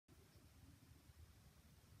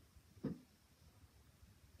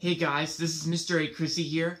Hey guys, this is Mr. A. Chrissy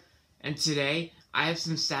here, and today I have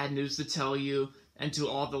some sad news to tell you and to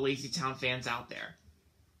all the LazyTown fans out there.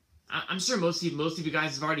 I'm sure most of you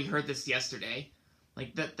guys have already heard this yesterday.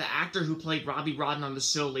 Like, the actor who played Robbie Rotten on the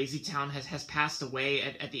show LazyTown has passed away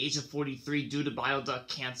at the age of 43 due to bile duct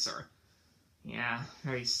cancer. Yeah,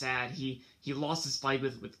 very sad. He lost his fight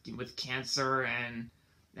with cancer, and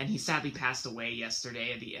he sadly passed away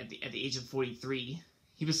yesterday at the age of 43.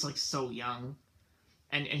 He was like so young.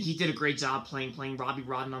 And he did a great job playing Robbie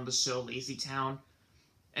Rotten on the show LazyTown,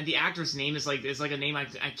 and the actor's name is like a name I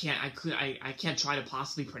can't try to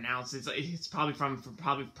possibly pronounce. It's probably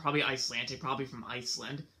probably Icelandic, probably from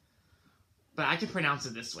Iceland, but I can pronounce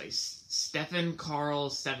it this way: Stefan Karl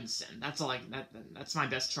Stefansson. That's my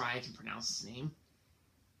best try. I can pronounce his name.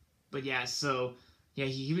 But yeah, so yeah,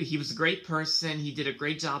 he was a great person. He did a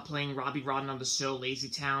great job playing Robbie Rotten on the show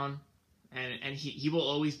LazyTown. And he will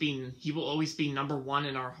always be number one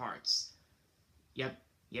in our hearts. Yep,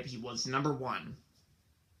 he was number one.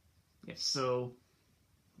 Yep, so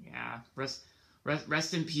yeah,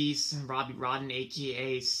 rest in peace, Robbie Rotten,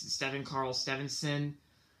 aka Stefan Karl Stefansson,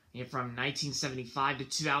 from 1975 to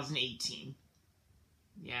 2018.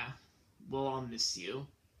 Yeah, we'll all miss you.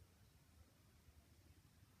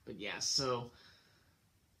 But yeah, so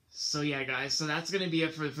yeah, guys, so that's gonna be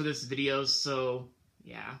it for this video. So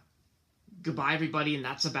yeah. Goodbye, everybody, and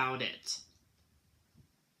that's about it.